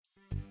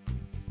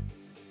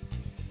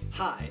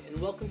Hi, and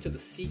welcome to the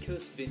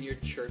Seacoast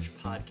Vineyard Church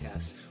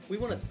podcast. We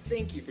want to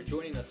thank you for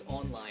joining us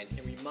online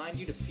and remind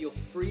you to feel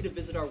free to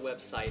visit our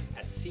website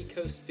at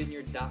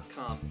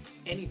seacoastvineyard.com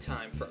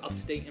anytime for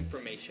up-to-date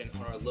information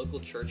on our local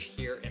church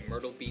here in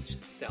Myrtle Beach,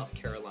 South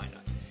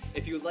Carolina.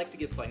 If you would like to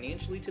give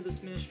financially to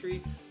this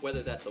ministry,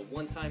 whether that's a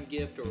one-time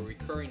gift or a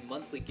recurring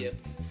monthly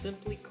gift,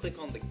 simply click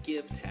on the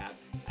Give tab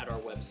at our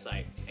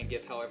website and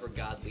give however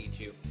God leads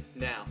you.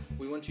 Now,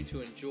 we want you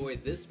to enjoy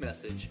this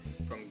message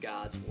from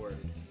God's Word.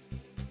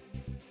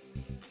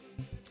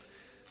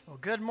 Well,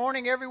 good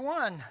morning,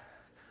 everyone.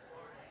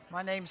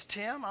 My name's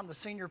Tim. I'm the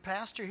senior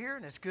pastor here,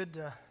 and it's good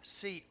to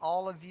see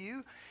all of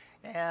you.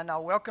 And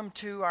welcome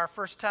to our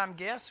first-time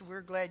guests.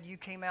 We're glad you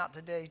came out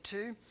today,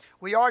 too.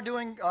 We are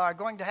going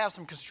to have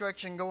some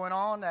construction going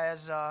on,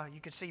 as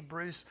you can see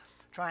Bruce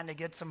trying to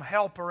get some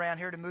help around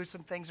here to move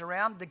some things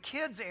around. The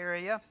kids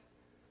area,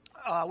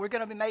 we're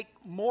going to make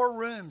more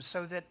rooms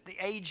so that the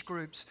age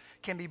groups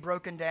can be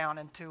broken down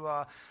into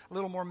a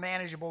little more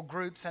manageable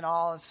groups and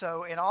all.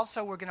 And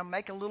also we're going to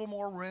make a little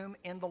more room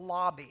in the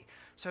lobby.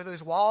 So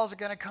those walls are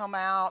going to come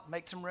out,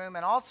 make some room.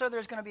 And also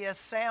there's going to be a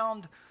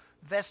sound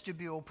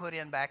vestibule put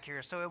in back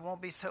here, so it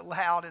won't be so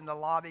loud in the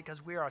lobby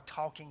because we are a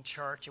talking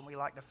church and we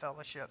like to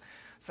fellowship.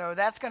 So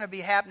that's going to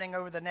be happening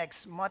over the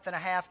next month and a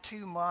half,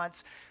 2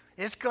 months.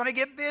 It's going to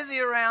get busy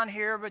around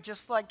here, but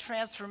just like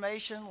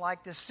transformation,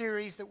 like the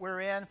series that we're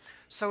in,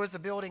 so is the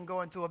building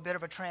going through a bit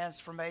of a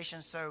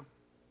transformation. So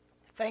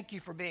thank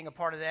you for being a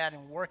part of that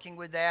and working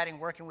with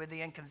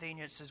the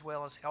inconvenience as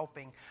well as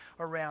helping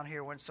around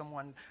here when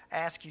someone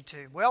asks you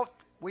to. Well,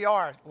 we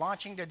are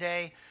launching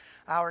today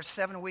our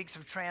 7 weeks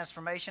of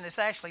transformation. It's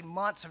actually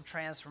months of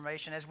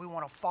transformation as we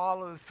want to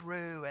follow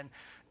through and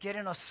get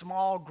in a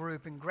small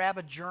group and grab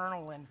a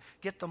journal and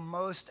get the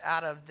most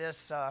out of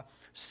this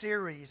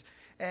series.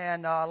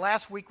 And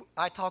last week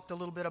I talked a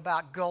little bit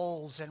about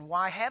goals and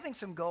why having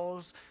some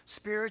goals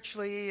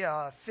spiritually,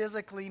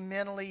 physically,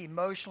 mentally,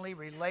 emotionally,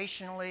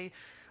 relationally,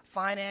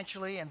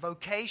 financially, and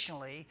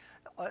vocationally,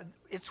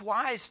 it's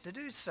wise to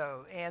do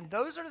so. And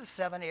those are the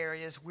 7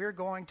 areas we're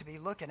going to be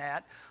looking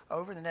at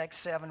over the next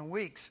 7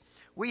 weeks.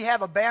 We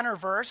have a banner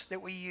verse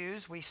that we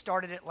use. We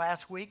started it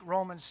last week,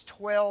 Romans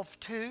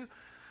 12:2,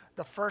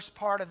 the first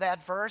part of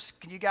that verse.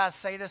 Can you guys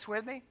say this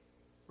with me?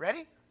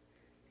 Ready?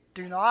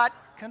 Do not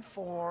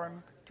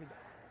conform to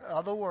the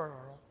other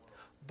world,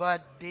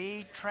 but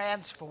be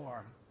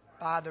transformed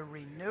by the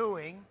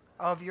renewing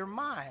of your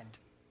mind.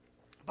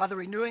 By the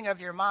renewing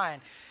of your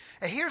mind.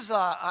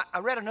 I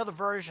read another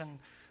version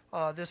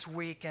this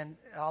week, and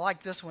I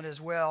like this one as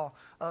well,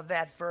 of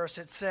that verse.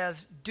 It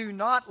says, do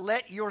not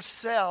let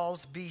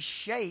yourselves be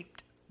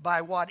shaped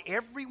by what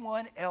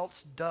everyone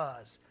else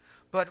does,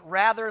 but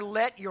rather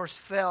let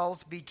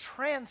yourselves be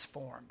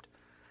transformed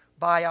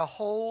by a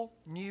whole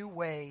new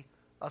way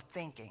of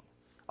thinking.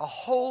 A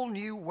whole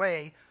new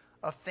way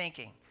of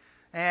thinking.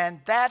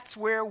 And that's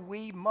where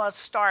we must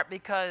start,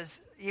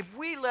 because if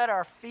we let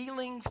our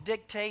feelings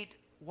dictate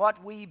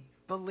what we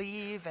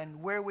believe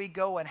and where we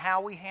go and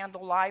how we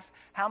handle life,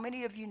 how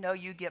many of you know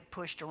you get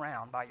pushed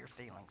around by your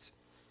feelings?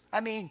 I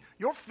mean,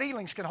 your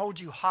feelings can hold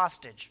you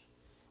hostage,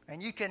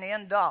 and you can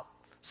end up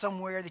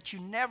somewhere that you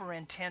never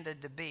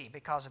intended to be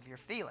because of your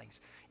feelings.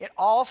 It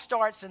all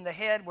starts in the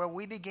head, where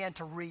we begin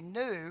to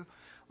renew,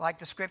 like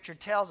the scripture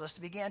tells us,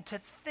 to begin to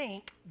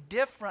think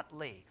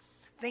differently.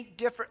 Think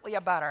differently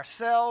about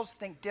ourselves,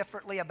 think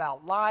differently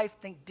about life,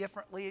 think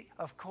differently,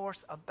 of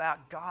course,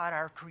 about God,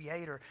 our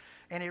Creator.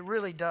 And it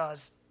really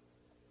does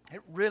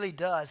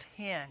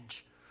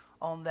hinge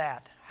on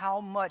that. How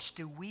much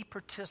do we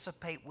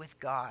participate with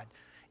God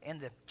in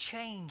the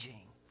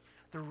changing,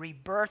 the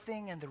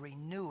rebirthing, and the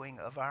renewing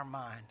of our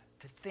mind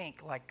to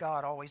think like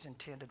God always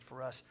intended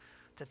for us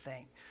to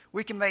think?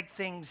 We can make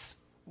things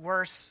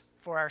worse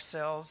for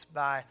ourselves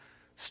by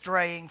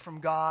straying from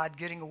God,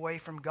 getting away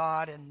from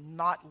God, and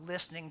not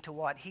listening to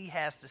what He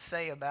has to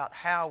say about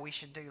how we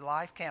should do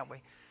life, can't we?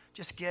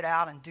 Just get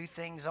out and do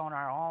things on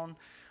our own.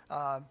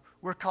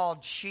 We're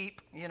called sheep,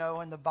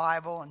 in the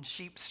Bible, and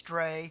sheep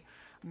stray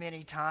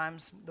many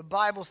times. The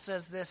Bible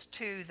says this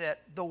too,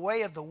 that the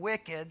way of the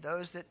wicked,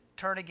 those that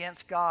turn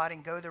against God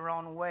and go their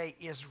own way,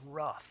 is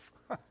rough.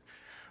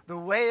 The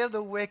way of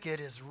the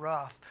wicked is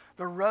rough.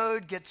 The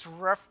road gets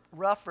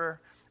rougher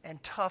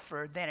and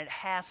tougher than it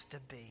has to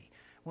be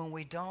when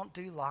we don't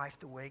do life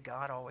the way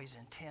God always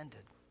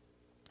intended.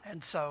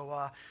 And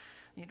so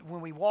when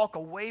we walk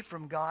away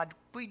from God,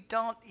 we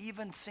don't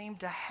even seem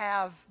to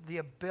have the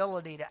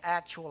ability to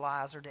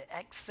actualize or to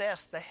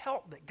access the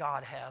help that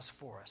God has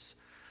for us.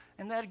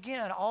 And that,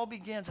 again, all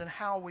begins in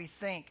how we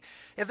think.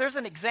 If there's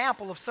an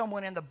example of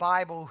someone in the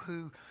Bible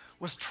who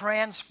was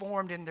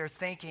transformed in their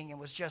thinking and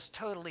was just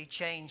totally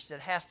changed, it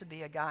has to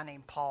be a guy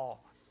named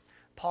Paul.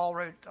 Paul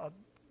wrote a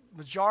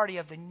majority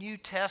of the New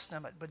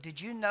Testament, but did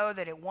you know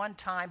that at one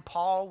time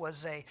Paul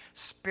was a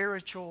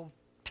spiritual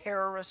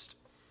terrorist?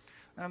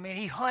 I mean,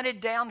 he hunted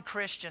down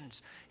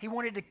Christians. He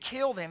wanted to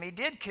kill them. He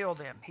did kill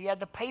them. He had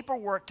the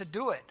paperwork to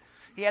do it.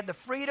 He had the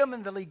freedom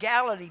and the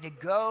legality to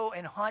go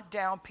and hunt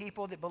down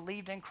people that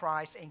believed in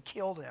Christ and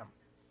kill them.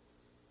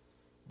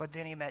 But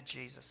then he met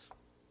Jesus.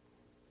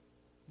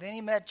 Then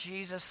he met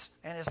Jesus,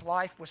 and his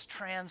life was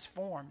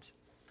transformed.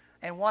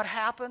 And what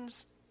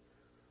happens?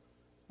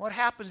 What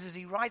happens is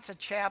he writes a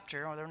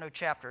chapter. Well, there are no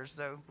chapters,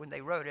 though, when they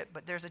wrote it.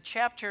 But there's a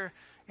chapter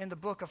in the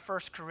book of 1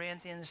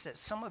 Corinthians that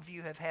some of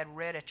you have had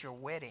read at your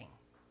wedding.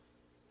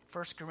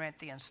 1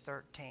 Corinthians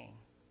 13.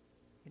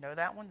 You know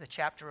that one? The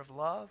chapter of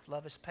love.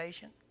 Love is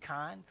patient,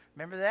 kind.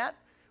 Remember that?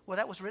 Well,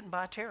 that was written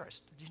by a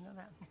terrorist. Did you know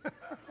that?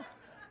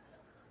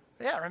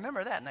 Yeah,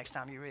 remember that next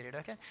time you read it,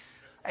 okay?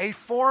 A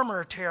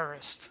former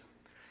terrorist.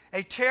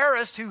 A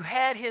terrorist who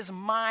had his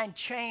mind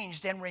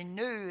changed and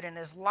renewed and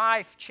his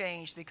life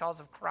changed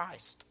because of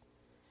Christ.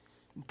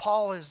 And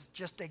Paul is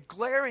just a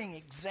glaring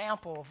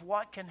example of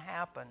what can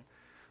happen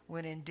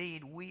when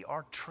indeed we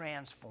are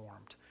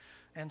transformed.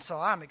 And so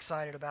I'm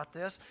excited about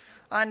this.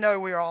 I know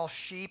we're all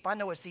sheep. I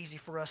know it's easy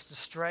for us to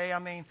stray. I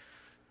mean,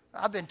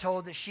 I've been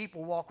told that sheep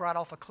will walk right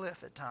off a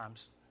cliff at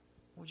times.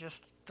 We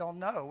just don't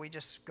know. We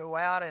just go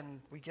out and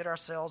we get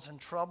ourselves in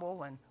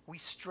trouble and we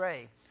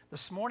stray.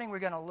 This morning we're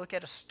going to look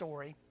at a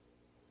story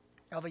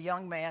of a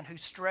young man who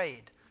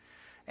strayed.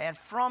 And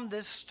from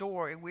this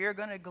story, we're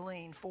going to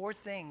glean 4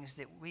 things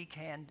that we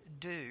can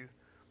do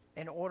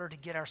in order to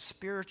get our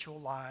spiritual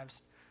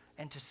lives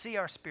and to see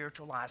our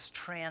spiritual lives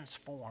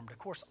transformed. Of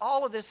course,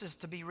 all of this is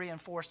to be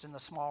reinforced in the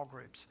small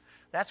groups.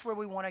 That's where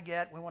we want to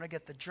get. We want to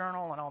get the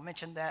journal, and I'll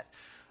mention that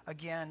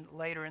again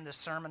later in the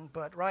sermon.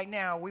 But right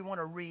now, we want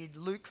to read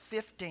Luke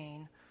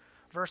 15,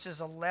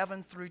 verses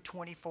 11 through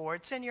 24.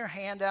 It's in your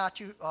handout.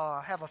 You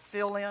have a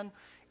fill-in.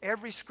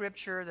 Every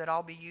scripture that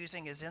I'll be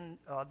using is in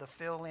the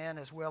fill-in,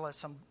 as well as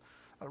some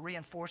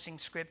reinforcing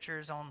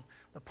scriptures on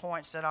the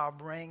points that I'll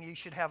bring. You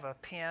should have a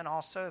pen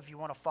also. If you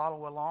want to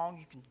follow along,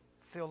 you can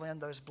fill in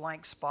those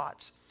blank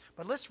spots.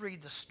 But let's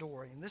read the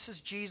story. And this is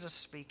Jesus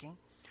speaking.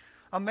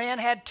 A man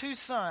had 2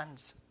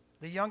 sons.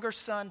 The younger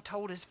son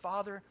told his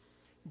father,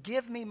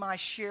 "Give me my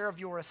share of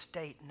your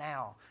estate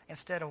now,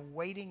 instead of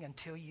waiting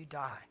until you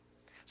die."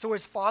 So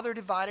his father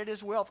divided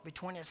his wealth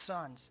between his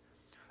sons.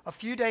 A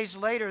few days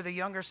later, the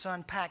younger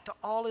son packed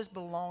all his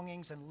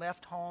belongings and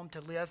left home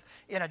to live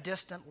in a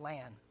distant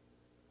land.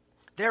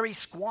 There he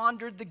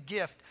squandered the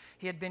gift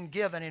he had been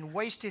given and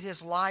wasted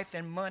his life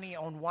and money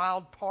on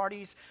wild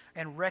parties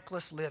and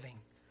reckless living.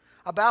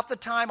 About the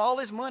time all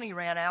his money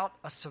ran out,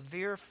 a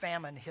severe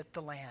famine hit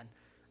the land,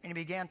 and he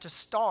began to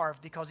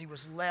starve because he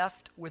was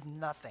left with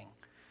nothing.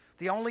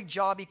 The only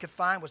job he could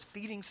find was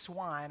feeding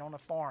swine on a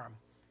farm.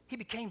 He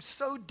became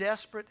so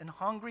desperate and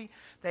hungry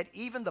that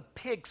even the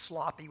pig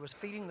slop he was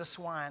feeding the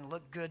swine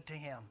looked good to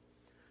him.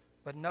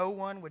 But no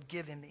one would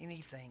give him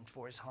anything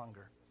for his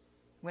hunger.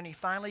 When he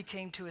finally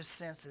came to his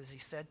senses, he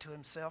said to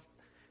himself,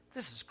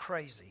 "This is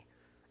crazy.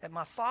 At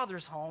my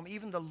father's home,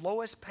 even the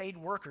lowest paid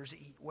workers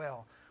eat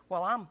well,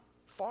 while I'm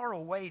far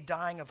away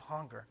dying of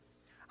hunger.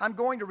 I'm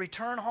going to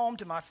return home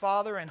to my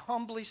father and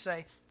humbly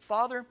say,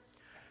 'Father,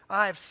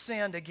 I have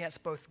sinned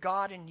against both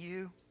God and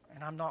you,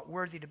 and I'm not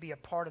worthy to be a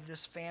part of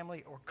this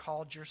family or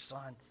called your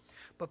son.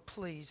 But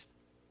please,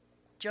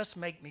 just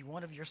make me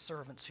one of your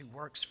servants who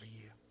works for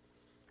you.'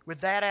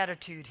 With that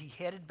attitude, he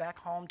headed back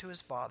home to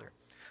his father.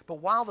 But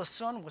while the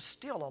son was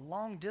still a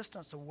long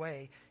distance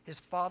away, his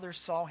father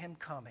saw him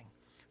coming.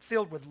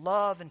 Filled with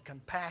love and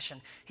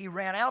compassion, he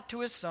ran out to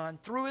his son,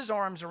 threw his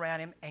arms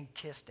around him, and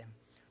kissed him.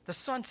 The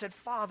son said,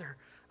 'Father,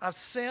 I've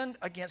sinned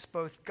against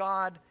both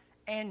God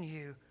and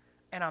you,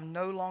 and I'm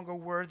no longer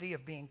worthy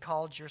of being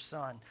called your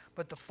son.'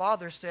 But the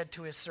father said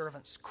to his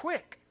servants,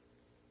 'Quick,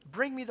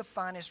 bring me the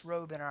finest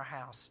robe in our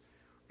house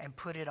and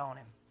put it on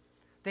him.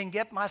 Then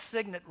get my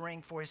signet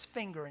ring for his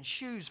finger and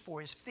shoes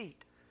for his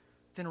feet.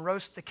 Then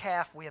roast the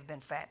calf we have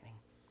been fattening.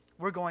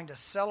 We're going to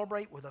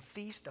celebrate with a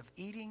feast of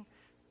eating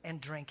and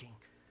drinking.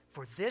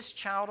 For this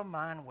child of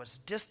mine was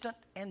distant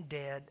and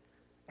dead,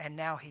 and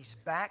now he's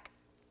back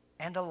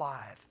and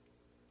alive.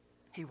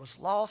 He was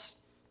lost,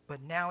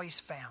 but now he's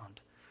found.'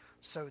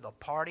 So the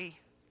party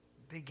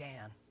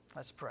began."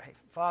 Let's pray.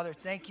 Father,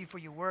 thank you for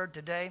your word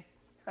today.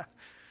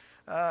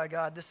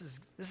 God, this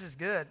is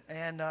good.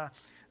 And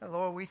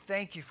Lord, we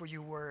thank you for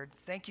your word.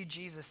 Thank you,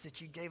 Jesus, that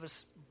you gave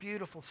us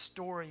beautiful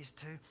stories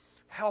to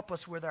help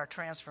us with our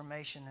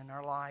transformation in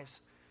our lives.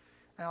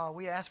 Now,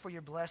 we ask for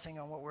your blessing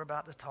on what we're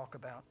about to talk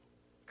about.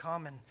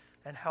 Come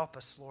and help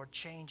us, Lord.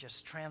 Change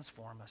us,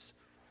 transform us.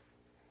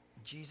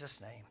 In Jesus'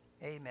 name,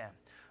 amen.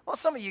 Well,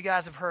 some of you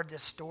guys have heard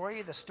this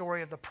story, the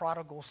story of the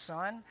prodigal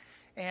son.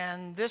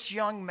 And this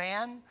young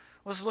man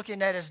was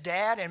looking at his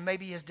dad, and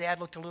maybe his dad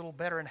looked a little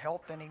better in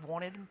health than he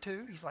wanted him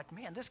to. He's like,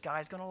 "Man, this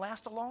guy's going to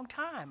last a long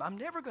time. I'm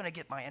never going to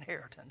get my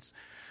inheritance."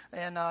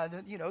 And,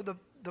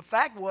 the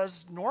fact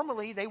was,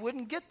 normally they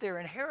wouldn't get their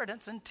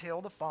inheritance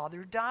until the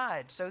father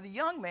died. So the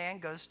young man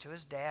goes to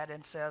his dad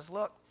and says,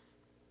 "Look,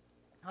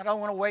 I don't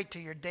want to wait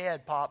till you're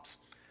dead, Pops.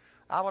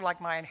 I would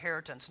like my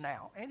inheritance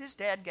now." And his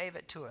dad gave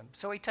it to him.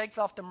 So he takes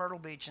off to Myrtle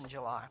Beach in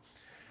July.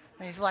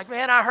 And he's like,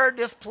 "Man, I heard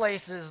this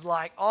place is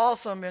like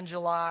awesome in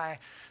July."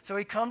 So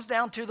he comes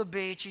down to the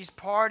beach. He's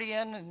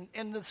partying. And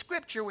in the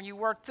scripture, when you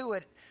work through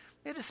it,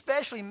 It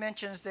especially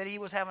mentions that he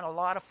was having a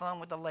lot of fun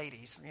with the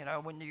ladies,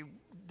 when you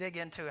dig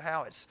into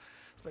how it's,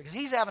 because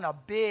he's having a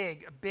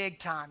big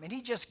time. And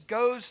he just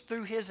goes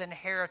through his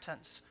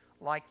inheritance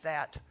like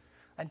that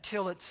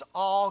until it's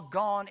all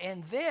gone.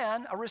 And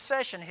then a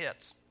recession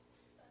hits.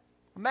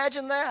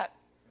 Imagine that.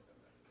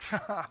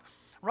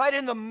 Right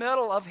in the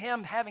middle of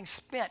him having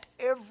spent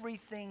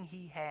everything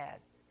he had.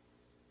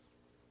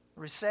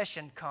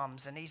 Recession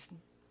comes and he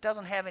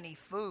doesn't have any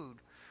food.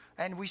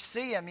 And we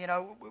see him,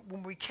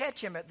 when we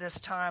catch him at this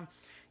time,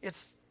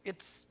 it's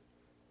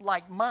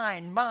like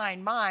mine,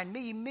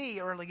 me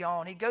early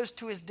on. He goes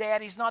to his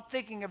dad. He's not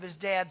thinking of his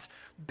dad's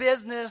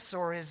business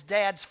or his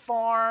dad's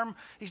farm.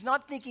 He's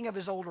not thinking of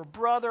his older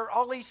brother.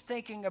 All he's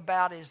thinking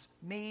about is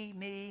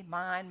me,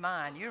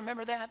 mine. You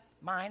remember that?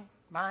 Mine.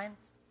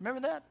 Remember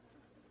that?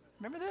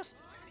 Remember this?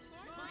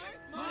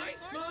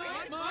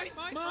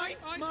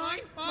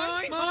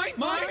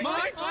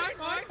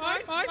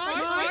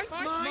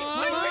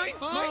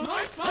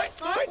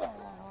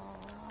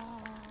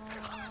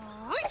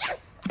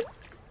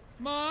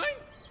 Mine.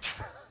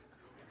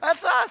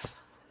 That's us,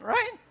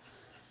 right?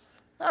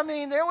 I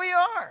mean, there we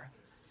are.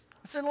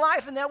 It's in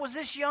life, and that was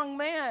this young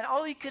man.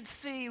 All he could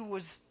see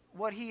was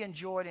what he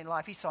enjoyed in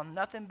life. He saw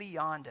nothing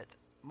beyond it.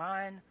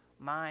 Mine.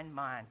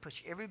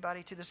 Push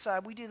everybody to the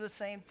side. We do the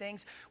same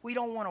things. We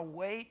don't want to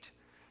wait.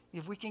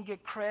 If we can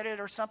get credit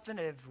or something,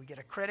 if we get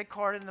a credit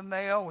card in the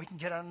mail, we can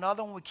get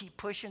another one. We keep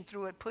pushing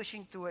through it.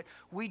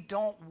 We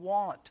don't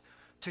want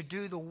to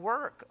do the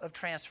work of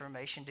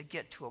transformation to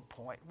get to a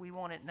point. We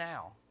want it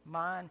now.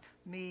 Mine,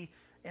 me,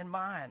 and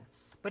mine.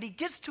 But he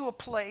gets to a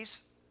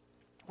place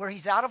where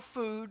he's out of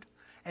food,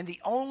 and the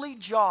only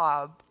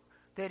job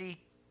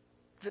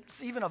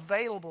that's even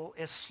available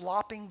is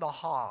slopping the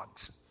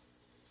hogs.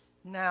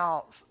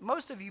 Now,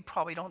 most of you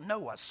probably don't know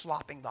what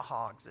slopping the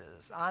hogs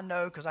is. I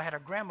know because I had a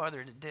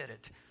grandmother that did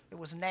it. It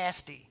was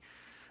nasty.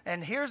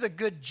 And here's a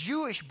good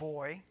Jewish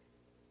boy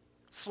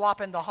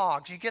slopping the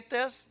hogs. You get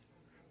this?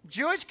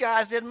 Jewish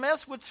guys didn't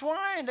mess with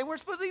swine. They weren't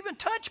supposed to even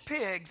touch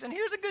pigs. And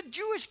here's a good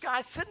Jewish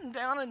guy sitting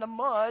down in the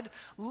mud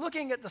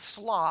looking at the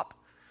slop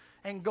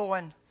and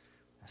going,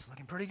 that's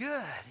looking pretty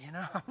good.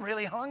 I'm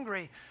really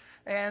hungry.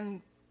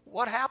 And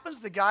what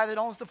happens? The guy that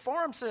owns the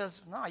farm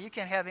says, no, you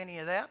can't have any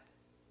of that.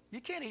 You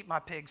can't eat my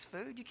pig's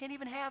food. You can't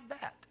even have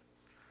that.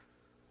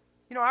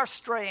 Our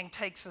straying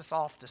takes us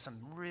off to some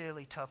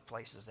really tough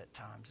places at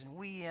times, and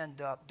we end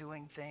up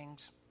doing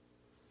things.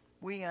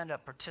 We end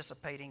up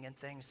participating in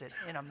things that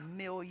in a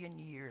million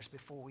years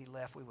before we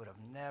left, we would have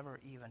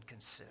never even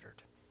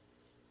considered.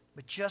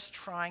 But just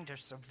trying to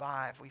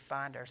survive, we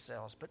find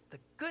ourselves. But the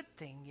good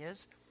thing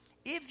is,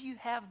 if you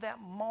have that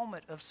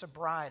moment of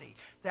sobriety,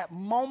 that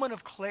moment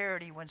of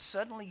clarity when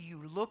suddenly you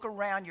look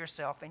around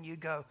yourself and you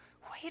go,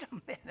 wait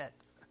a minute.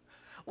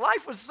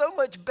 Life was so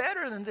much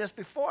better than this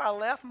before I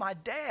left my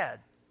dad.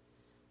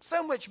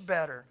 So much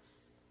better.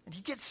 And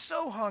he gets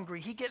so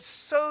hungry. He gets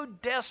so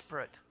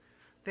desperate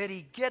that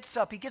he gets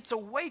up. He gets a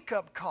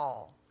wake-up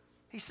call.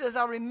 He says,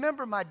 I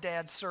remember my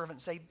dad's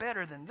servants ate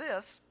better than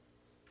this.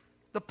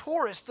 The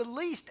poorest, the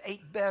least,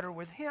 ate better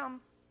with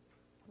him.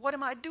 What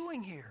am I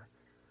doing here?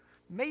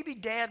 Maybe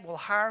Dad will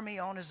hire me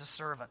on as a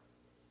servant.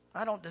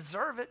 I don't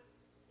deserve it.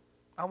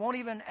 I won't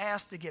even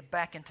ask to get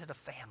back into the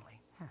family.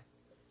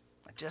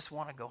 I just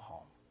want to go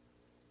home.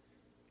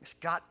 It's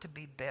got to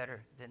be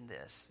better than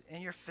this.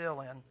 In your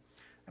fill-in,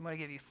 I'm going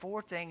to give you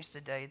 4 things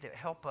today that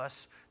help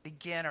us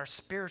begin our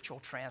spiritual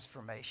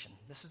transformation.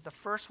 This is the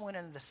first one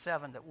in the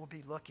 7 that we'll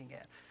be looking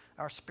at.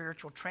 Our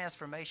spiritual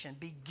transformation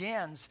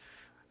begins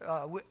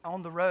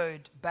on the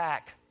road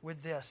back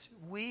with this.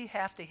 We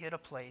have to hit a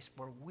place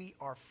where we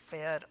are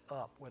fed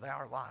up with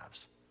our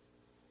lives.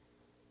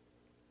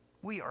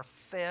 We are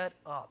fed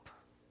up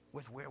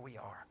with where we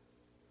are.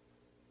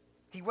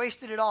 He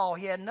wasted it all.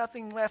 He had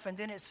nothing left. And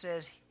then it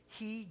says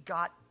he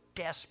got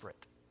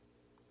desperate.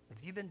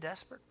 Have you been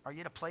desperate? Are you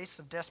at a place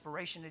of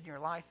desperation in your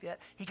life yet?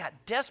 He got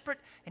desperate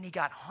and he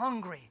got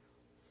hungry.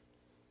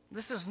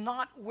 This is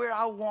not where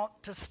I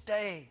want to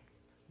stay.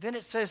 Then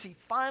it says he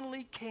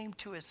finally came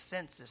to his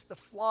senses. The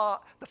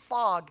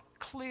fog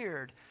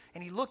cleared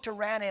and he looked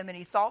around him and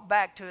he thought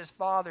back to his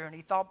father and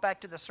he thought back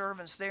to the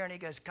servants there and he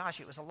goes, gosh,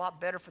 it was a lot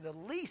better for the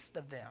least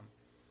of them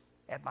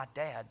at my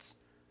dad's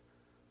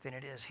than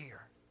it is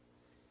here.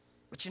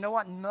 But you know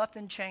what?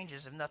 Nothing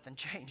changes if nothing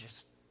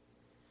changes.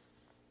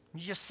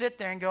 You just sit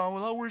there and go,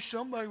 well, I wish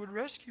somebody would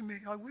rescue me.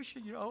 I wish,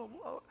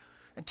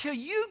 until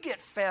you get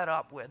fed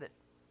up with it.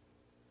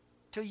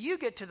 Till you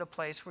get to the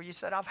place where you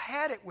said, I've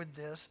had it with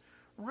this.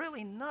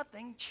 Really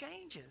nothing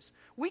changes.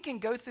 We can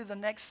go through the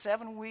next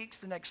 7 weeks,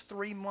 the next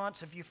 3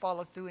 months if you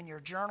follow through in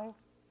your journal.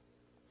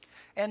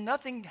 And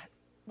nothing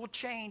will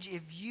change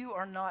if you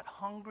are not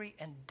hungry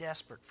and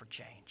desperate for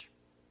change.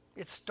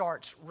 It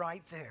starts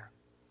right there.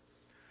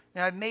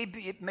 Now, it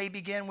may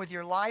begin with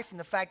your life and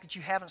the fact that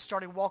you haven't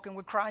started walking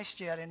with Christ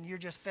yet and you're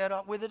just fed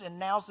up with it, and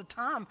now's the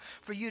time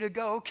for you to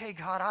go, okay,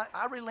 God,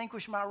 I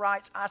relinquish my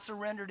rights. I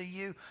surrender to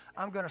you.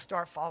 I'm going to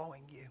start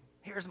following you.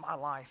 Here's my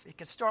life. It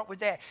could start with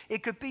that.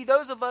 It could be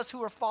those of us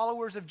who are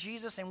followers of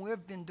Jesus and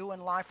we've been doing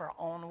life our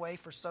own way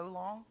for so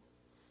long,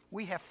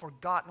 we have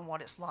forgotten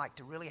what it's like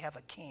to really have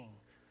a king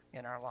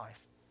in our life.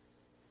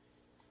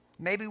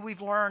 Maybe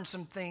we've learned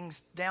some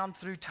things down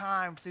through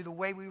time, through the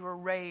way we were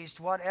raised,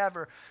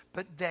 whatever,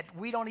 but that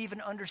we don't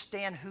even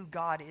understand who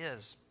God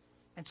is.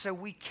 And so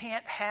we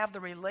can't have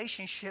the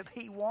relationship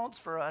he wants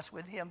for us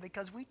with him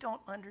because we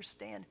don't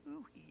understand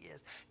who he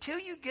is. Till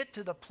you get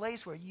to the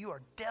place where you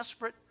are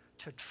desperate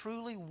to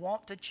truly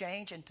want to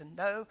change and to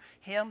know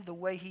him the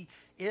way he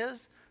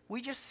is,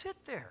 we just sit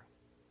there.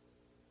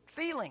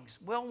 Feelings.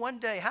 Well, one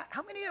day,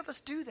 how many of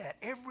us do that?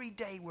 Every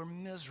day we're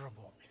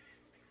miserable.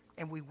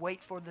 And we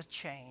wait for the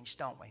change,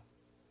 don't we?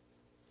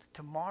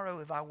 Tomorrow,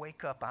 if I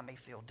wake up, I may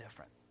feel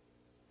different.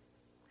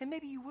 And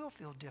maybe you will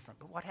feel different,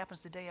 but what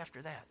happens the day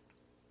after that?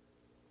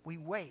 We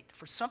wait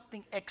for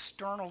something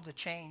external to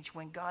change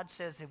when God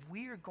says if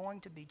we are going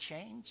to be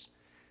changed,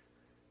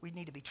 we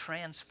need to be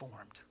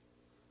transformed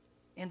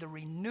in the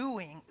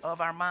renewing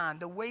of our mind,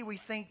 the way we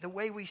think, the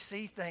way we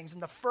see things.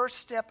 And the first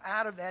step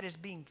out of that is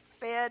being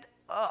fed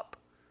up.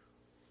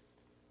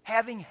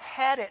 Having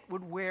had it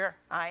with where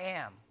I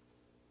am.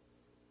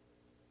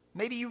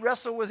 Maybe you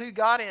wrestle with who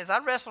God is. I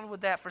wrestled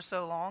with that for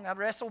so long.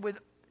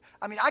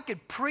 I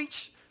could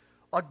preach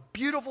a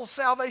beautiful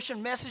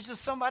salvation message to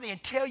somebody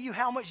and tell you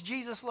how much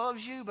Jesus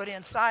loves you, but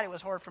inside it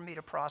was hard for me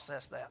to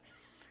process that.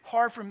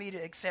 Hard for me to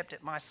accept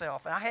it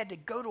myself. And I had to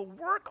go to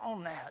work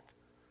on that.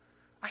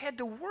 I had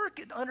to work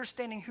at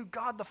understanding who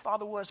God the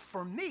Father was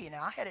for me.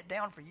 Now, I had it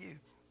down for you.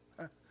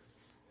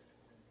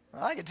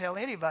 Well, I could tell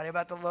anybody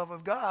about the love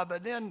of God,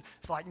 but then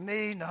it's like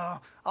me, no,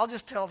 I'll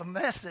just tell the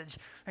message.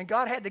 And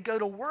God had to go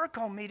to work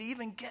on me to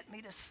even get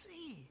me to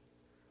see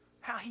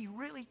how he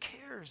really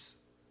cares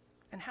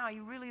and how he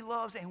really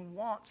loves and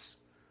wants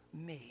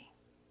me.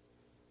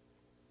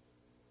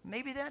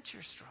 Maybe that's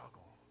your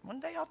struggle. One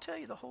day I'll tell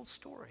you the whole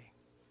story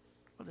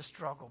of the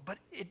struggle. But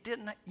it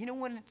didn't, you know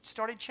when it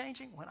started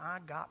changing? When I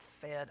got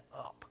fed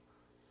up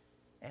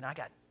and I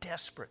got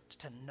desperate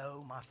to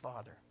know my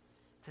Father,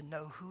 to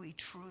know who he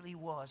truly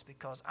was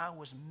because I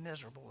was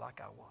miserable like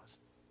I was.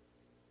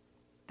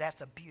 That's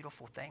a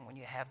beautiful thing when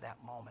you have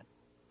that moment,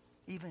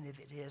 even if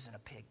it is in a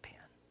pig pen.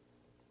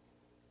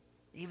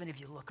 Even if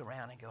you look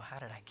around and go, how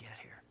did I get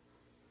here?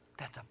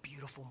 That's a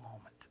beautiful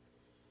moment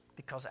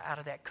because out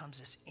of that comes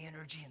this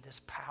energy and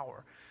this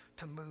power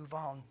to move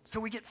on. So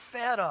we get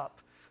fed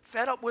up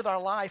with our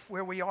life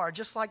where we are,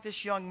 just like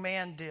this young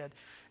man did.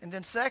 And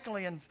then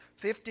secondly, in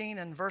 15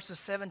 and verses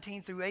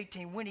 17 through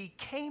 18, when he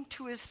came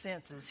to his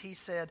senses, he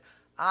said,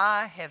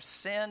 I have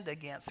sinned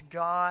against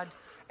God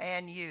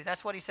and you.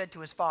 That's what he said to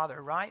his father,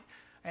 right?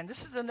 And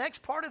this is the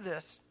next part of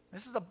this.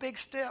 This is a big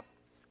step.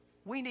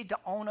 We need to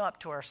own up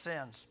to our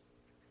sins.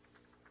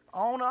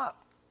 Own up.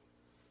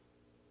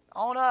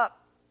 Own up.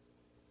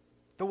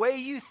 The way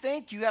you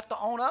think, you have to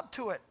own up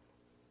to it.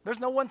 There's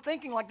no one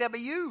thinking like that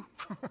but you.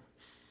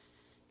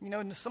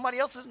 Somebody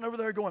else isn't over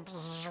there going,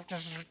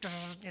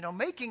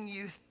 making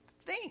you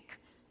think.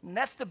 And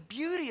that's the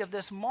beauty of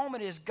this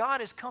moment is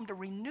God has come to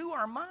renew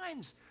our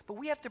minds. But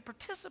we have to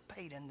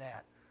participate in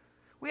that.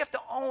 We have to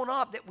own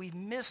up that we've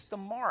missed the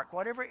mark,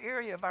 whatever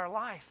area of our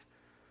life,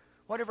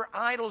 whatever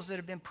idols that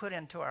have been put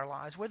into our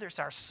lives, whether it's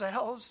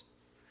ourselves,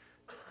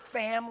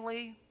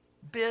 family,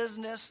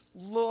 business,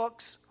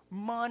 looks,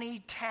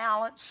 money,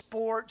 talent,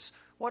 sports,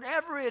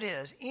 whatever it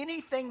is,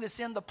 anything that's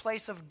in the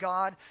place of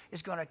God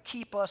is going to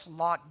keep us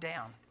locked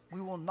down. We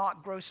will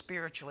not grow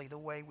spiritually the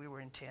way we were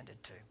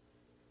intended to.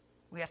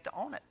 We have to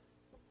own it.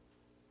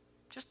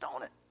 Just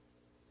own it.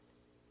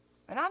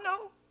 And I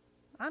know,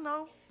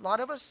 a lot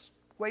of us,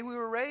 the way we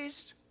were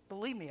raised,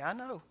 believe me, I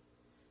know.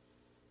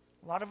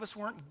 A lot of us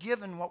weren't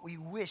given what we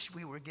wish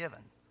we were given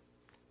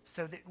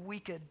so that we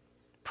could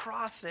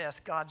process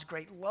God's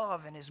great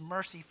love and his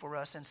mercy for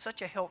us in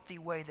such a healthy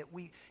way that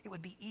it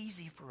would be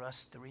easy for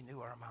us to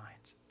renew our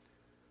minds.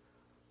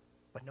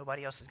 But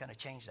nobody else is going to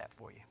change that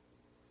for you.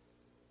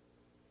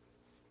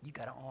 You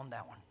got to own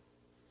that one.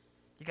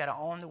 You got to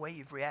own the way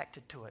you've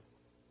reacted to it.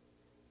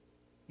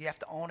 You have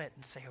to own it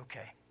and say,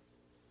 okay,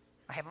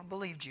 I haven't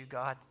believed you,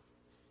 God.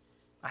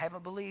 I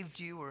haven't believed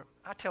you. Or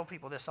I tell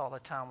people this all the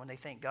time when they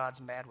think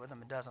God's mad with them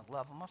and doesn't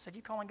love them. I said,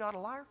 you calling God a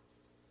liar?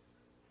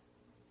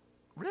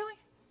 Really?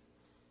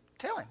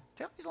 Tell him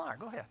he's a liar.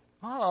 Go ahead.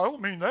 Oh, I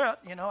don't mean that.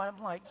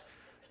 I'm like,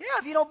 yeah,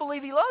 if you don't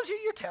believe he loves you,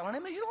 you're telling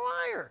him he's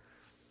a liar.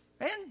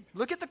 And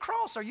look at the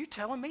cross. Are you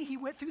telling me he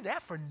went through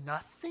that for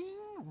nothing?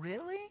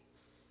 Really?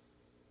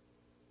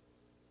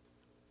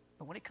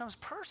 But when it comes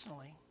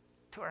personally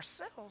to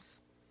ourselves,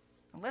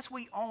 unless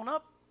we own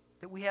up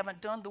that we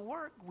haven't done the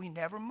work, we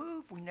never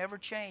move, we never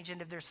change.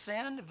 And if there's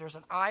sin, if there's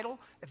an idol,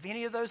 if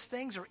any of those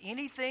things or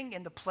anything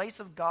in the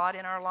place of God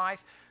in our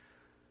life,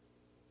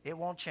 it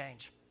won't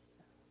change.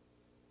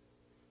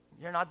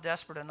 You're not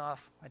desperate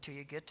enough until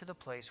you get to the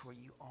place where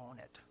you own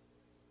it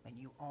and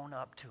you own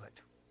up to it.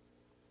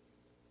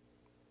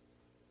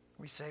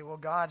 We say, well,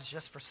 God's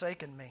just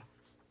forsaken me.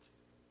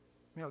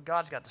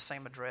 God's got the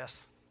same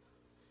address.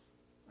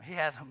 He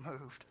hasn't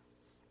moved.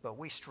 But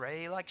we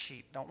stray like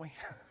sheep, don't we?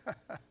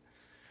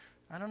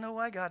 I don't know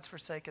why God's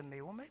forsaken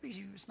me. Well, maybe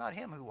it's not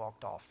him who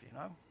walked off, you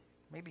know.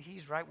 Maybe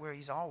he's right where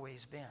he's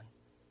always been.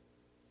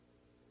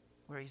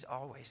 Where he's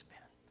always been.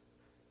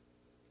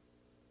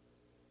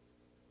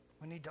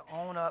 We need to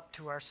own up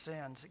to our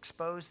sins,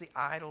 expose the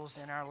idols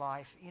in our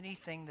life,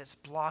 anything that's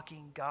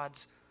blocking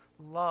God's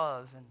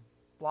love and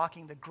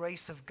blocking the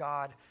grace of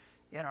God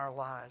in our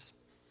lives.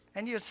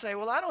 And you'd say,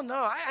 well, I don't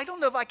know. I don't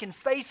know if I can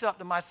face up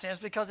to my sins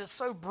because it's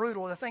so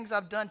brutal. The things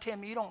I've done,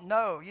 Tim, you don't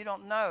know. You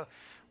don't know.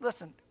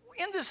 Listen,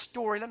 in this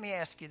story, let me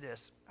ask you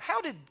this.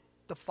 How did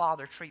the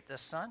father treat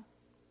this son?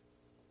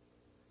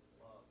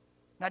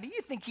 Now, do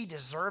you think he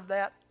deserved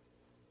that?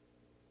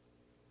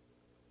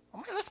 I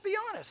mean, let's be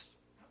honest.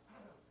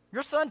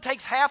 Your son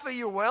takes half of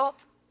your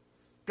wealth,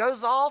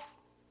 goes off,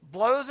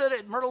 blows it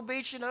at Myrtle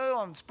Beach, you know,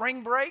 on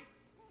spring break,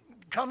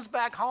 comes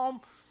back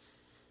home.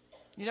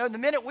 You know, the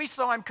minute we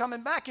saw him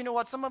coming back, you know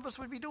what some of us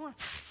would be doing?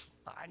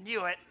 I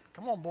knew it.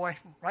 Come on, boy,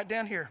 right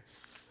down here.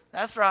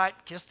 That's right.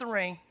 Kiss the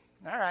ring.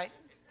 All right.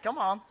 Come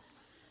on.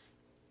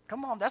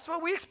 Come on. That's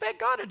what we expect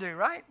God to do,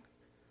 right?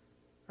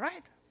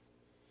 Right?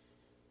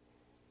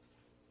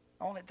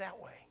 Own it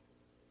that way.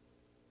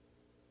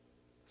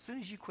 As soon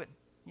as you quit,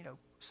 you know,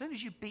 as soon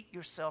as you beat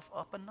yourself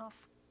up enough,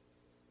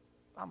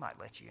 I might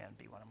let you in and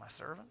be one of my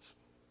servants.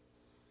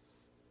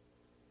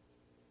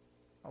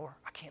 Or,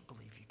 I can't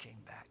believe you came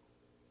back.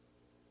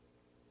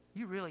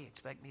 You really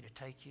expect me to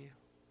take you?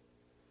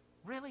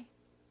 Really?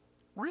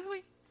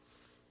 Really?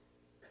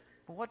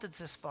 But what did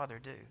this father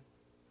do?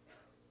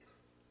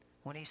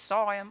 When he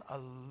saw him a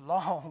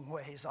long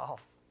ways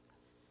off,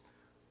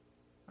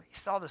 he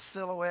saw the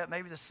silhouette,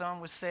 maybe the sun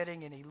was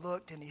setting, and he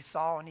looked and he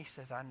saw and he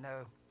says, I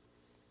know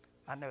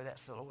that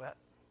silhouette.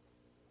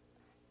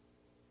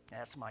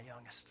 That's my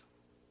youngest.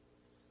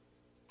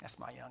 That's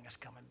my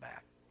youngest coming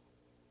back.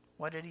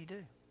 What did he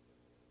do?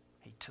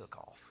 He took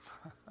off.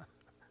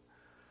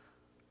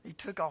 He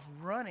took off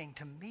running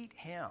to meet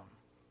him.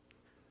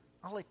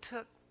 All it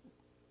took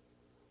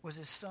was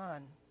his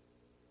son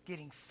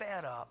getting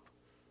fed up,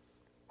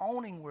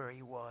 owning where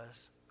he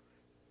was,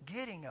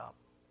 getting up,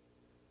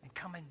 and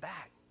coming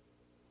back.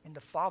 And the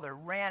father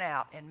ran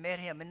out and met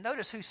him. And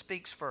notice who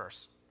speaks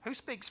first. Who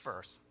speaks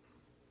first?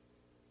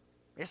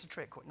 It's a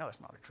trick question. No, it's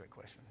not a trick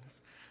question.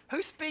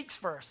 Who speaks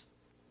first?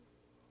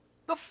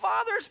 The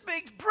father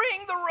speaks.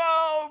 Bring the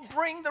robe,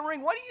 bring the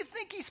ring. Why do you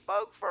think he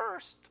spoke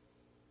first?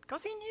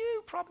 Because he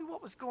knew probably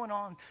what was going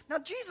on. Now,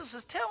 Jesus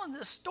is telling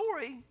this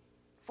story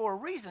for a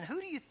reason.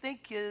 Who do you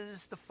think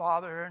is the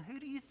father, and who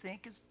do you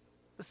think is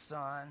the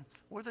son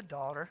or the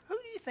daughter? Who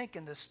do you think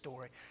in this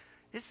story?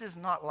 This is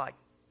not like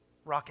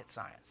rocket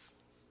science.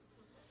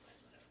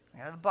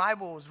 You know, the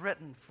Bible was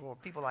written for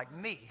people like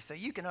me, so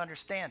you can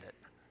understand it.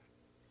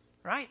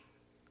 Right?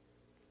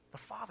 The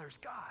Father's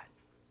God,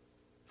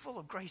 full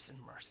of grace and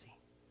mercy,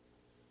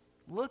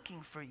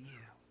 looking for you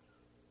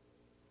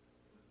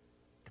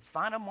to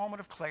find a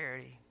moment of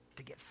clarity,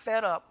 to get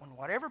fed up when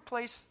whatever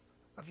place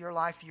of your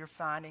life you're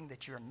finding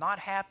that you're not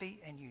happy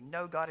and you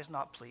know God is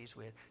not pleased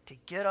with, to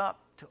get up,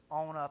 to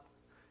own up,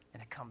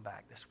 and to come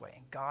back this way.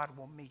 And God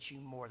will meet you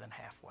more than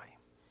halfway.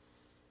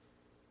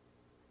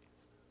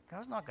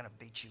 God's not going to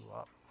beat you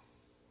up.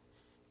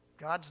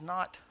 God's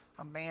not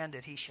a man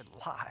that he should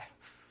lie.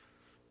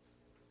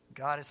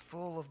 God is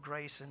full of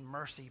grace and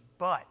mercy,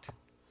 but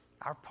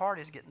our part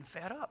is getting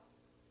fed up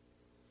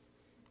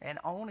and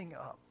owning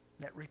up,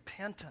 that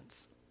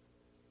repentance.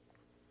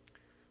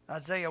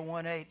 Isaiah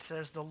 1:8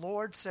 says, the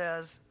Lord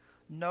says,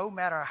 no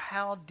matter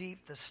how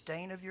deep the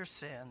stain of your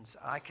sins,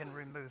 I can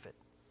remove it.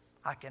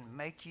 I can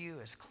make you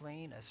as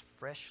clean as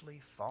freshly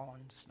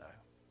fallen snow.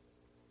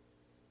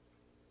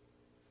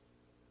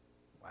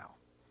 Wow.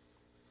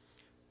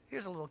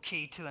 Here's a little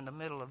key, too, in the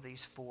middle of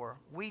these four.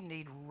 We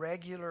need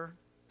regular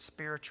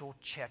spiritual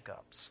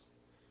checkups.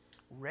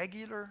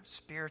 Regular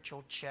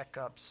spiritual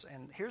checkups.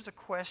 And here's a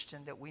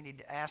question that we need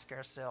to ask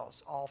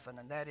ourselves often,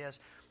 and that is,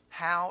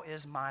 how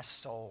is my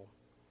soul?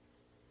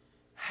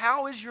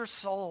 How is your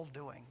soul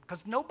doing?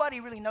 Because nobody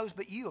really knows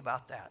but you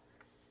about that.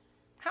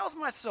 How's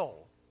my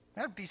soul?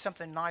 That would be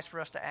something nice for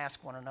us to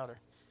ask one another.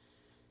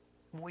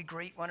 When we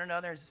greet one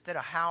another, instead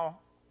of how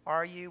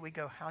are you, we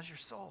go, how's your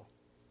soul?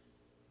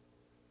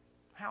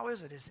 How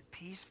is it? Is it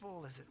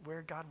peaceful? Is it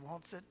where God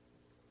wants it?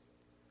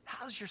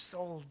 How's your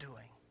soul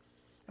doing?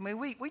 I mean,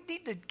 we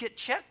need to get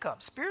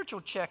checkups,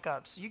 spiritual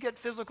checkups. You get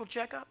physical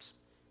checkups?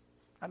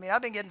 I mean,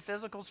 I've been getting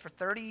physicals for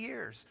 30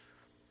 years.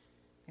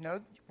 You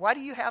know, why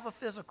do you have a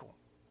physical?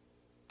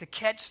 To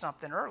catch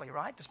something early,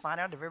 right? Just find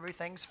out if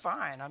everything's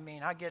fine. I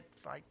mean,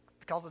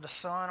 because of the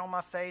sun on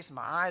my face,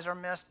 my eyes are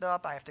messed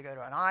up. I have to go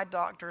to an eye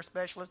doctor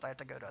specialist. I have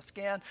to go to a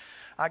skin.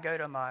 I go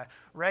to my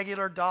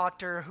regular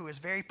doctor who is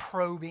very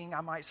probing,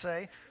 I might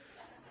say.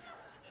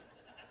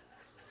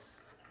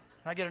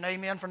 I get an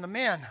amen from the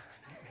men.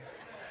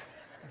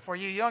 And for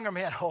you younger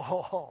men,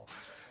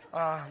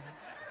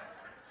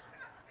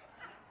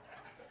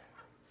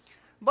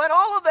 But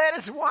all of that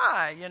is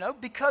why,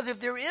 because if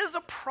there is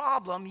a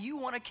problem, you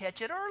want to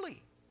catch it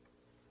early.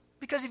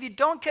 Because if you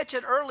don't catch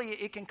it early,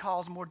 it can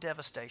cause more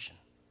devastation.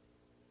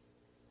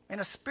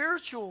 And a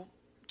spiritual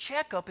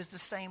checkup is the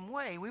same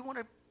way. We want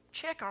to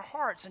check our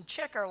hearts and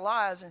check our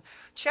lives and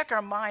check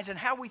our minds and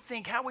how we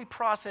think, how we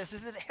process.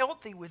 Is it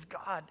healthy with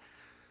God?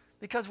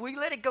 Because we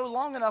let it go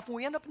long enough and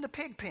we end up in the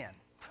pig pen.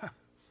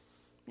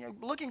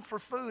 Looking for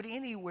food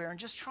anywhere and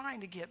just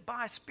trying to get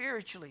by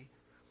spiritually.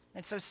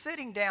 And so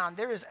sitting down,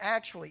 there is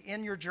actually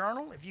in your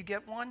journal, if you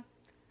get one,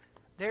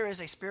 there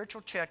is a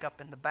spiritual checkup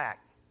in the back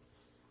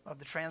of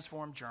the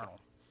Transformed Journal.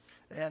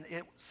 And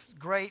it's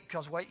great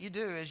because what you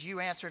do is you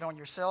answer it on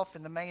yourself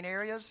in the main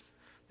areas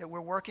that we're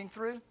working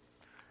through,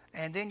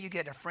 and then you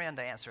get a friend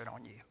to answer it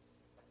on you.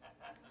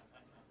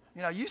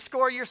 You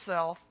score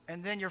yourself,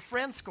 and then your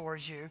friend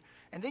scores you,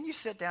 and then you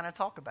sit down and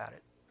talk about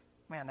it.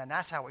 Man, and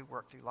that's how we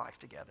work through life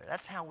together.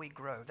 That's how we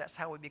grow. That's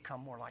how we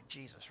become more like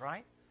Jesus,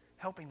 right?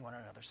 Helping one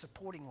another,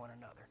 supporting one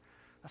another.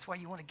 That's why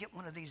you want to get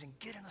one of these and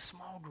get in a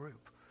small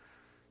group.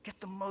 Get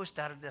the most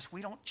out of this.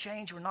 We don't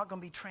change. We're not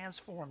going to be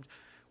transformed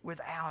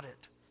without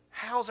it.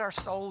 How's our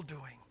soul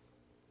doing?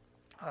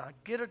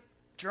 Get a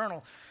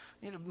journal.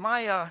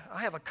 I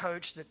have a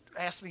coach that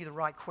asked me the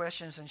right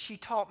questions, and she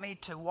taught me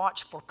to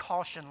watch for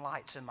caution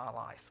lights in my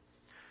life.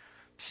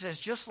 She says,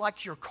 just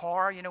like your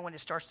car, when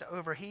it starts to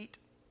overheat,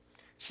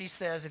 she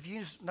says, if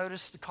you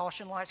notice the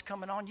caution lights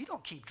coming on, you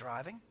don't keep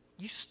driving.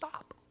 You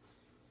stop.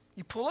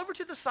 You pull over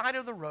to the side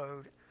of the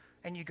road,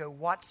 and you go,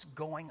 what's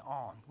going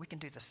on? We can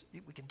do this.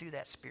 We can do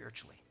that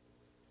spiritually.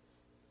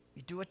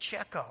 You do a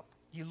checkup.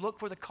 You look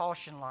for the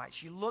caution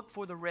lights. You look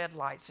for the red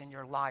lights in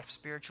your life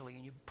spiritually,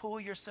 and you pull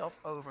yourself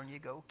over, and you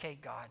go, okay,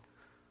 God,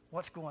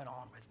 what's going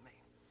on with me?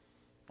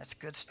 That's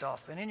good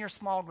stuff. And in your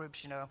small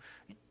groups,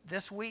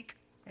 this week,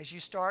 as you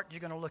start, you're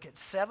going to look at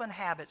 7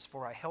 habits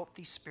for a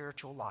healthy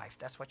spiritual life.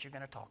 That's what you're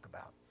going to talk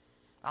about.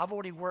 I've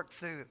already worked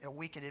through a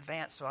week in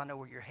advance, so I know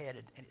where you're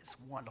headed, and it's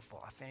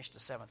wonderful. I finished the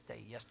 7th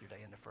day yesterday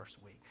in the first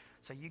week.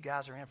 So you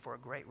guys are in for a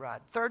great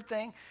ride. Third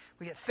thing,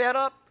 we get fed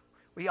up,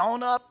 we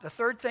own up. The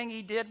third thing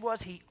he did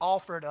was he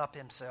offered up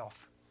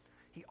himself.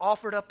 He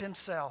offered up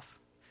himself.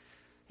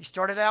 He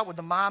started out with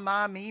the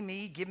my,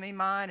 me, give me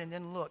mine, and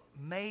then look,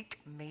 make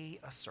me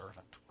a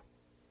servant.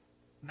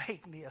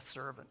 Make me a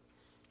servant.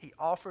 He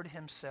offered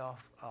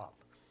himself up.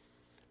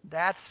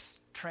 That's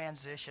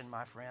transition,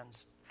 my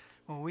friends.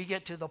 When we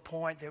get to the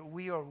point that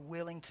we are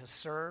willing to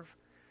serve,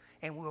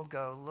 and we'll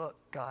go, look,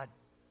 God,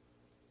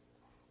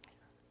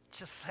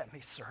 just let me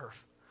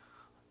serve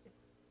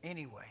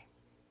any way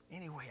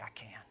I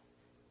can.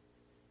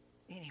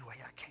 Any way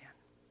I can.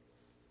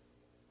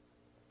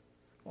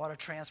 What a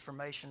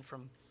transformation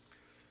from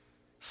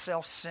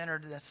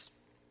self-centeredness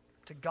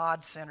to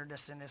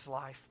God-centeredness in his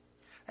life.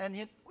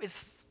 And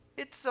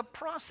it's a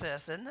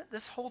process, isn't it?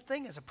 This whole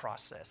thing is a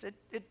process.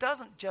 It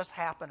doesn't just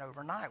happen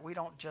overnight. We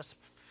don't just,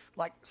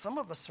 like some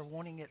of us are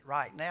wanting it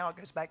right now. It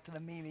goes back to the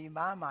me,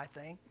 my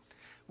thing.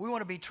 We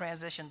want to be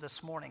transitioned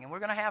this morning, and we're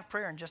going to have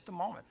prayer in just a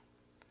moment.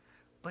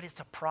 But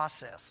it's a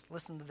process.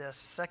 Listen to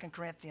this, 2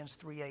 Corinthians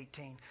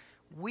 3:18.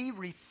 We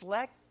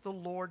reflect the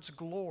Lord's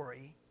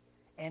glory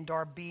and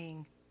are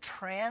being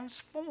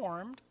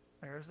transformed.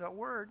 There's that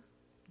word.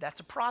 That's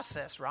a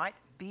process, right?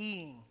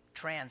 Being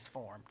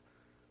transformed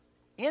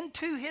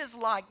into his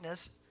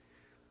likeness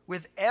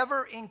with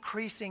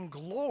ever-increasing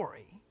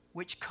glory,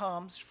 which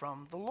comes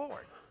from the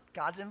Lord.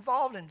 God's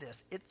involved in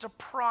this. It's a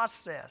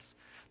process.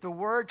 The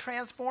word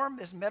transform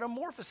is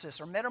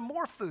metamorphosis or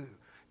metamorpho,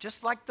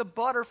 just like the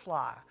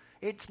butterfly.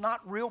 It's not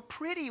real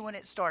pretty when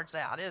it starts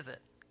out, is it?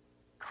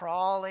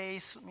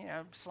 Crawly,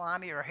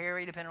 slimy or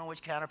hairy, depending on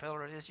which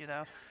caterpillar it is,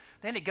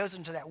 Then it goes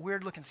into that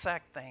weird-looking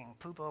sac thing,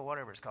 pupa,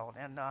 whatever it's called.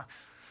 And,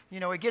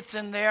 it gets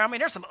in there. I mean,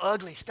 there's some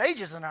ugly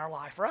stages in our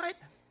life, right?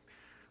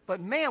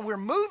 But, man, we're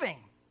moving.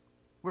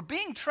 We're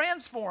being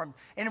transformed.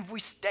 And if we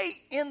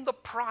stay in the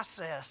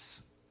process,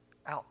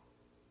 out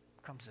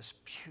comes this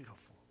beautiful,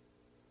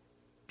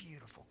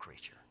 beautiful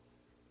creature.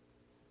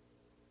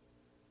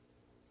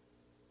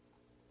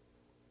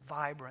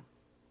 Vibrant,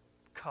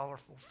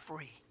 colorful,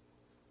 free.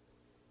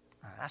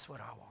 That's what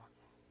I want.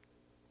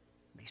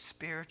 Be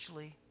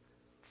spiritually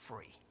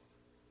free.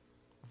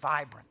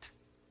 Vibrant.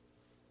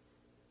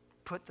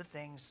 Put the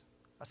things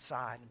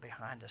aside and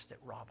behind us that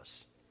rob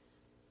us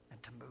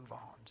and to move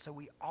on. So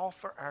we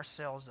offer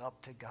ourselves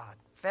up to God.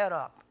 Fed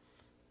up.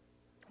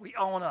 We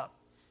own up.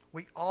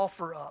 We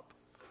offer up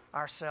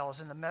ourselves,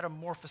 and the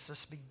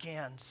metamorphosis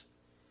begins.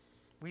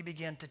 We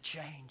begin to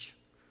change.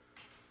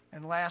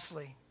 And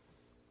lastly,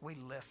 we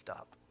lift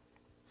up.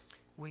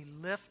 We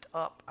lift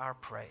up our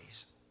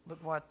praise.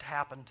 Look what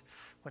happened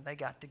when they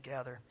got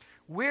together.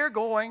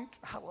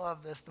 I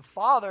love this, the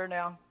Father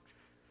now.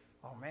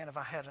 Oh man,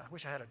 I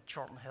wish I had a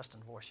Charlton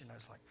Heston voice,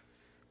 it's like,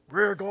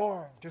 we're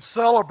going to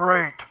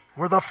celebrate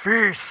with a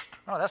feast.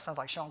 Oh, that sounds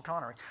like Sean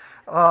Connery.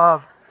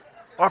 Of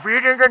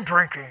eating and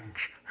drinking.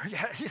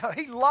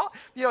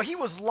 Yeah, he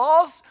was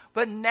lost,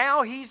 but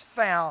now he's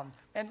found.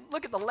 And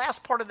look at the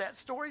last part of that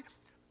story.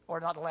 Or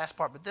not the last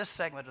part, but this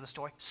segment of the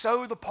story.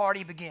 So the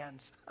party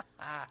begins.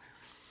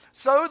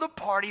 So the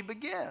party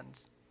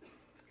begins.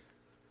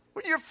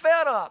 When you're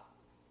fed up,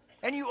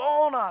 and you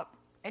own up,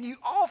 and you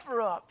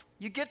offer up,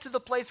 you get to the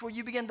place where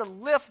you begin to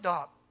lift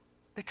up.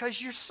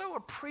 because you're so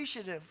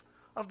appreciative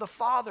of the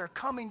Father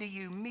coming to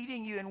you,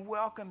 meeting you, and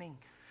welcoming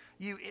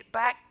you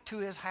back to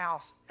his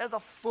house as a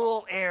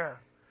full heir,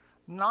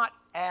 not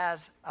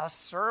as a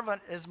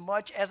servant as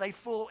much as a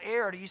full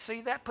heir. Do you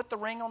see that? Put the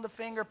ring on the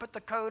finger, put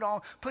the coat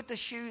on, put the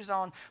shoes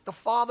on. The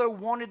Father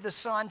wanted the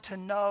Son to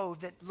know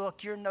that,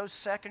 look, you're no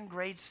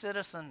second-grade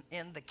citizen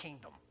in the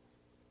kingdom.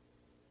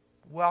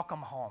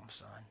 Welcome home,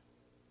 son.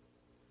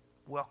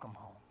 Welcome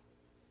home.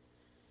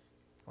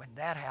 When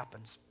that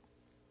happens,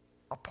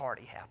 a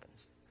party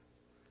happens.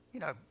 You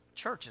know,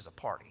 church is a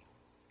party.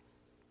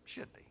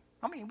 Should be.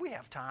 I mean, we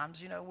have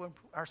times, you know, when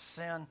our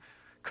sin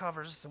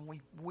covers us and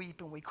we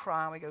weep and we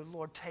cry and we go,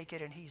 Lord, take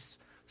it. And he's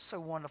so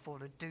wonderful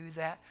to do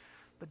that.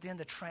 But then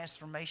the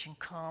transformation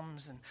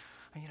comes and,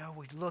 you know,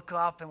 we look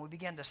up and we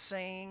begin to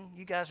sing.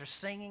 You guys are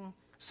singing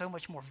so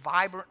much more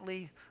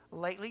vibrantly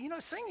lately. You know,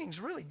 singing's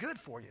really good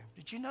for you.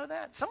 Did you know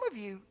that? Some of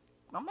you,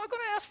 I'm not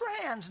going to ask for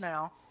hands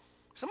now.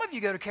 Some of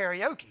you go to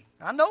karaoke.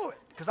 I know it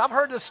because I've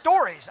heard the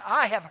stories.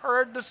 I have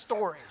heard the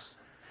stories.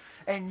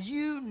 And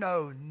you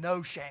know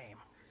no shame.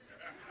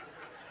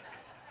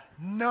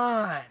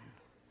 None.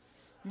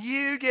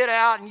 You get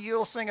out and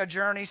you'll sing a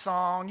Journey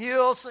song.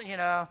 You'll sing, you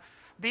know,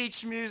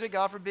 beach music,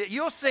 God forbid.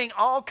 You'll sing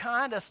all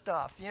kind of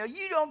stuff. You know,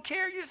 you don't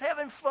care. You're just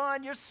having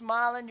fun. You're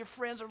smiling. Your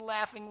friends are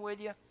laughing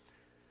with you.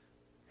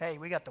 Hey,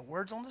 we got the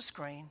words on the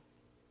screen.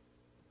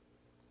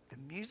 The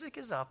music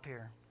is up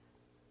here.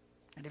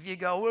 And if you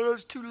go, well,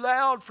 it's too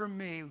loud for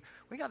me.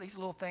 We got these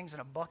little things in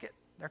a bucket.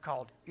 They're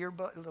called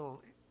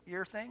little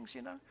ear things,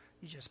 you know.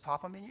 You just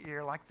pop them in your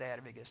ear like that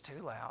if it gets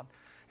too loud.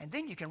 And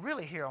then you can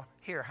really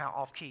hear how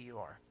off-key you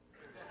are.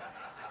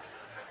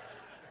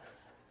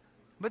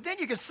 But then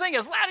you can sing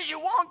as loud as you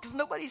want because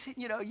nobody's,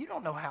 you know, you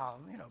don't know how,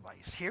 you know,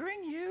 nobody's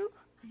hearing you.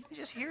 You can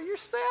just hear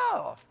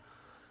yourself.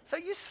 So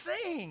you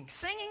sing.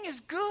 Singing is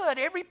good.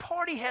 Every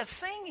party has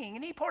singing.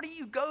 Any party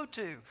you go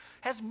to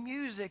has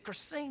music or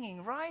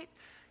singing, right?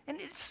 And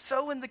it's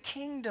so in the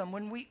kingdom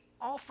when we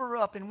offer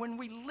up and when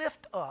we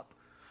lift up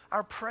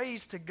our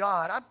praise to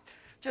God. I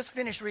just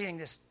finished reading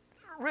this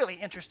really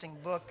interesting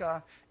book,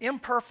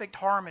 Imperfect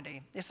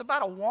Harmony. It's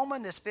about a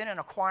woman that's been in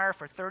a choir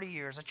for 30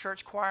 years, a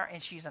church choir,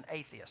 and she's an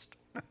atheist.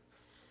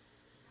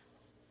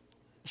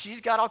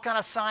 She's got all kind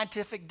of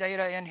scientific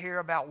data in here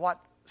about what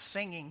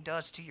singing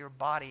does to your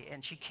body,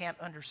 and she can't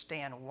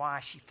understand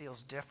why she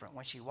feels different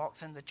when she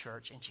walks in the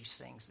church and she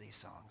sings these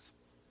songs.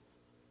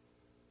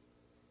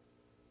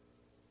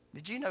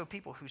 Did you know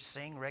people who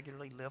sing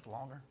regularly live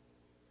longer?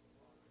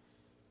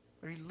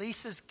 It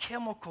releases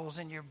chemicals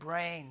in your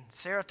brain,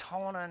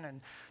 serotonin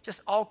and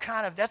just all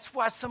kind of, that's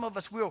why some of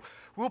us we'll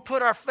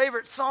put our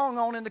favorite song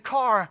on in the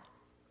car.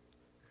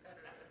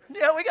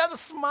 Yeah, we got a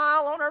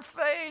smile on our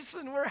face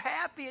and we're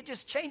happy. It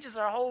just changes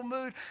our whole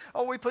mood.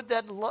 Oh, we put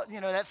that,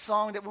 you know, that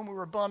song that when we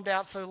were bummed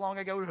out so long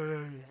ago,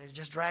 it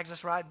just drags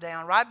us right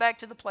down, right back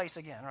to the place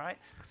again, right?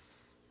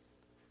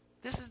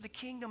 This is the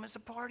kingdom. It's a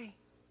party.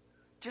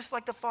 Just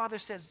like the Father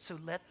said, so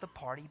let the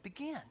party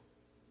begin.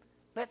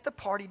 Let the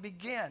party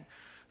begin.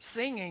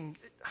 Singing,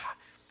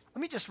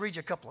 let me just read you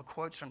a couple of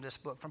quotes from this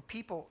book, from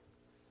people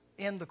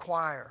in the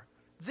choir.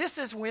 This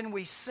is when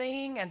we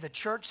sing and the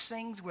church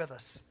sings with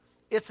us.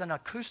 It's an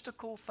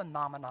acoustical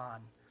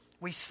phenomenon.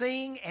 We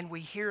sing and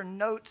we hear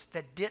notes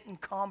that didn't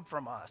come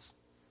from us,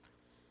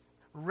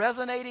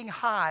 resonating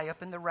high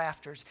up in the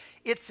rafters.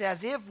 It's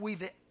as if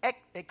we've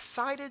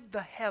excited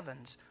the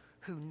heavens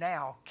who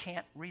now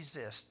can't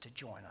resist to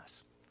join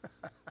us.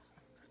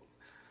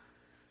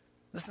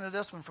 Listen to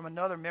this one from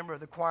another member of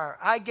the choir.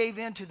 I gave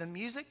in to the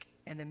music,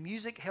 and the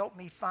music helped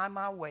me find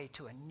my way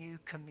to a new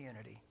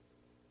community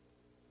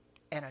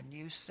and a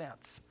new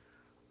sense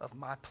of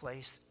my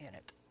place in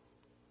it.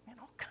 And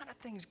all kind of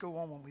things go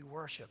on when we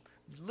worship.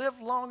 You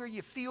live longer,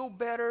 you feel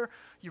better,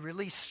 you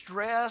release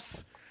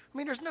stress. I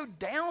mean, there's no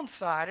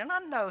downside, and I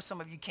know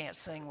some of you can't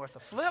sing worth a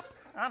flip.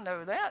 I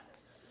know that.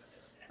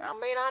 I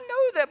mean, I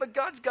know that, but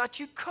God's got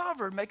you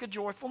covered. Make a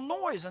joyful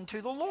noise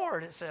unto the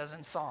Lord, it says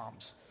in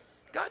Psalms.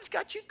 God's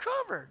got you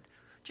covered.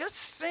 Just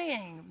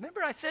sing.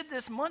 Remember I said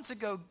this months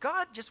ago,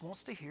 God just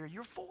wants to hear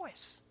your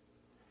voice.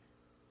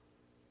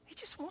 He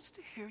just wants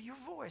to hear your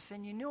voice.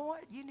 And you know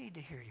what? You need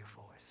to hear your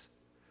voice.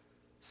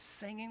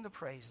 Singing the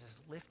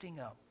praises,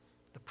 lifting up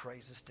the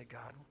praises to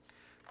God.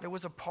 There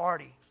was a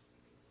party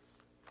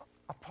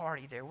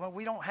there. Well,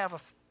 we don't have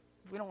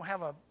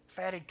a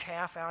fatted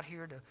calf out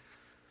here to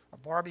a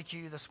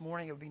barbecue this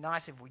morning. It would be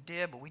nice if we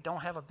did, but we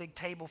don't have a big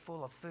table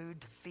full of food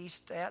to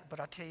feast at.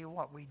 But I tell you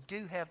what, we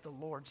do have the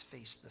Lord's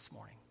feast this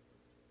morning.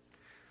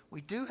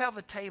 We do have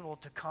a table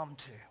to come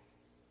to.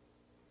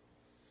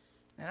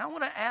 And I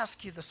want to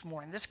ask you this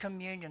morning, this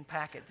communion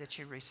packet that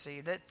you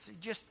received,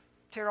 just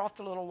tear off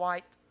the little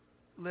white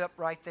lip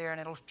right there,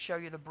 and it'll show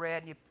you the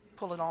bread, and you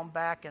pull it on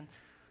back,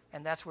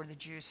 and that's where the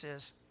juice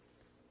is.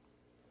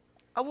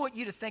 I want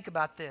you to think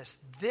about this.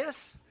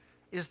 This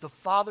is the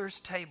Father's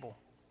table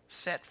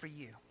set for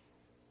you.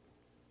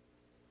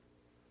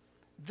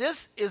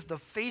 This is the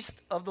feast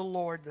of the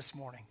Lord this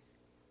morning.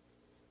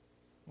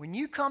 When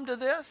you come to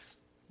this,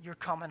 you're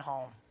coming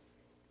home.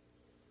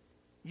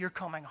 you're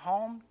coming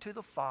home to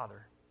the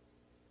Father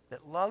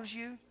that loves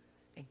you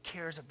and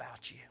cares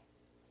about you.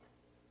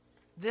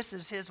 This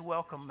is his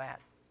welcome mat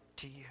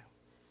to you.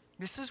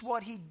 This is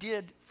what he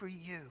did for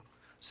you,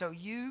 so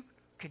you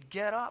could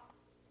get up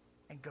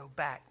and go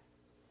back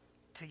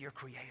to your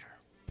Creator.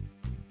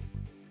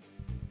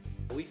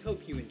 We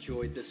hope you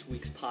enjoyed this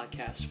week's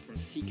podcast from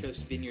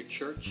Seacoast Vineyard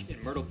Church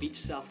in Myrtle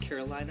Beach, South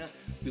Carolina.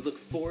 We look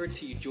forward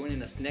to you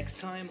joining us next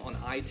time on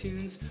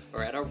iTunes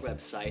or at our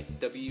website,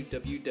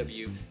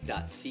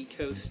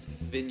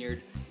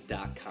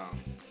 www.seacoastvineyard.com.